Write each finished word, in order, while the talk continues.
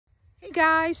Hey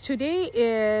guys, today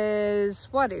is,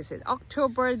 what is it?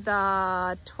 October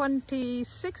the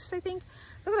 26th, I think.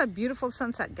 Look at that beautiful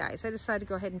sunset, guys. I decided to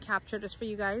go ahead and capture this for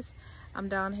you guys. I'm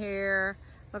down here.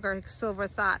 Look, our Silver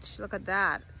Thatch. Look at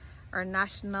that. Our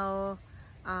national,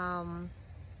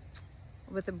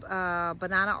 with the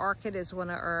banana orchid is one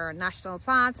of our national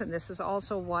plants. And this is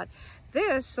also what,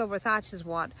 this Silver Thatch is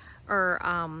what our,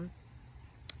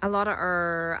 a lot of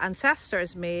our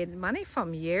ancestors made money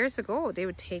from years ago. They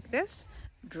would take this,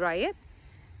 dry it,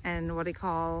 and what they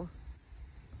call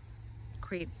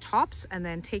create tops, and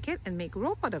then take it and make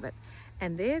rope out of it.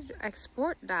 And they'd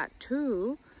export that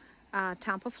to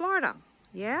Tampa, Florida.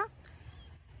 Yeah.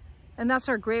 And that's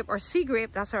our grape, or sea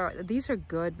grape. That's our, these are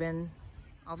good, man.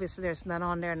 Obviously there's none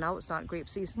on there now. It's not grape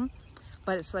season,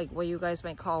 but it's like what you guys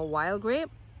might call wild grape.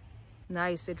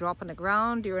 Nice. They drop on the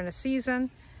ground during the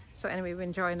season. So anyway, we're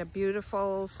enjoying a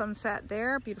beautiful sunset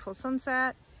there. Beautiful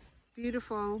sunset.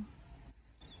 Beautiful.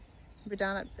 We're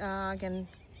down at, again,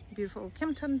 beautiful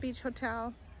Kimpton Beach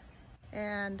Hotel.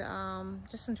 And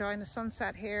just enjoying the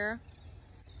sunset here.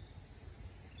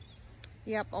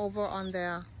 Yep, over on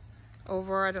the,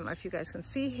 I don't know if you guys can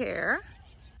see here.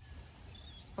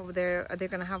 Over there, they're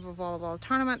going to have a volleyball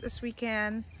tournament this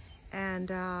weekend. And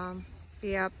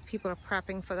yeah, people are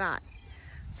prepping for that.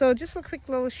 So just a quick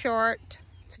little short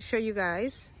to show you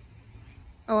guys.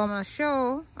 Oh, I'm going to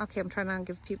show, okay, I'm trying to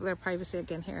give people their privacy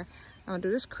again here. I'm going to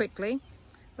do this quickly.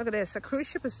 Look at this, a cruise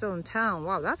ship is still in town.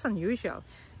 Wow, that's unusual.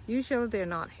 Usually they're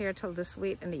not here till this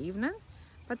late in the evening,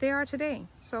 but they are today.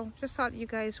 So just thought you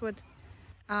guys would,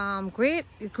 great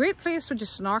place for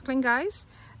just snorkeling, guys.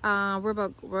 We're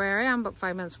about, where I am, about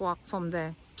 5 minutes walk from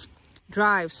the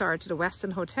drive, sorry, to the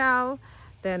Westin Hotel.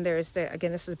 Then there's the,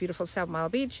 again, this is a beautiful 7 Mile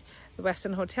Beach, the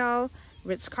Westin Hotel,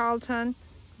 Ritz-Carlton.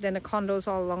 Then the condos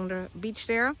all along the beach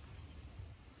there.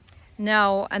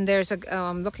 Now, and there's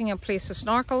a looking at a place to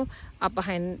snorkel up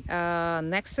behind,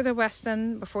 next to the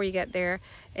Westin. Before you get there,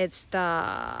 it's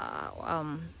the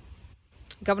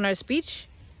Governor's Beach,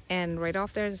 and right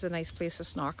off there is a nice place to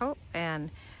snorkel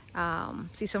and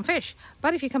see some fish.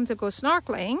 But if you come to go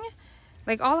snorkeling,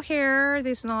 like all here,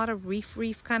 there's not a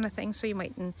reef kind of thing, so you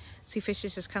mightn't see fish.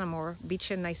 It's just kind of more beach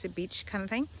and nicer beach kind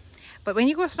of thing. But when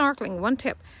you go snorkeling, one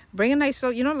tip, bring a nice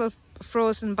little, you know, little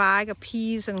frozen bag of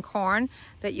peas and corn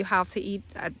that you have to eat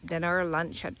at dinner or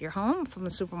lunch at your home from the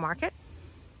supermarket.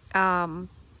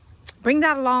 Bring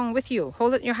that along with you.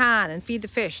 Hold it in your hand and feed the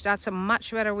fish. That's a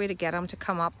much better way to get them to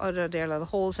come up out of their little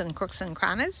holes and crooks and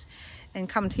crannies and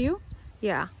come to you.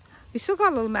 Yeah. We still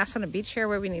got a little mess on the beach here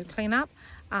where we need to clean up.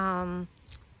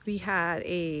 We had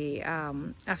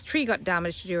a tree got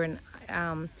damaged during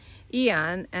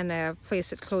Ian, and a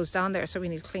place that closed down there, so we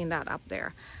need to clean that up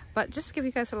there. But just to give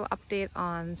you guys a little update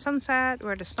on sunset,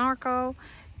 where to snorkel,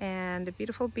 and the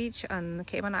beautiful beach on the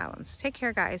Cayman Islands. Take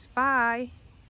care, guys. Bye.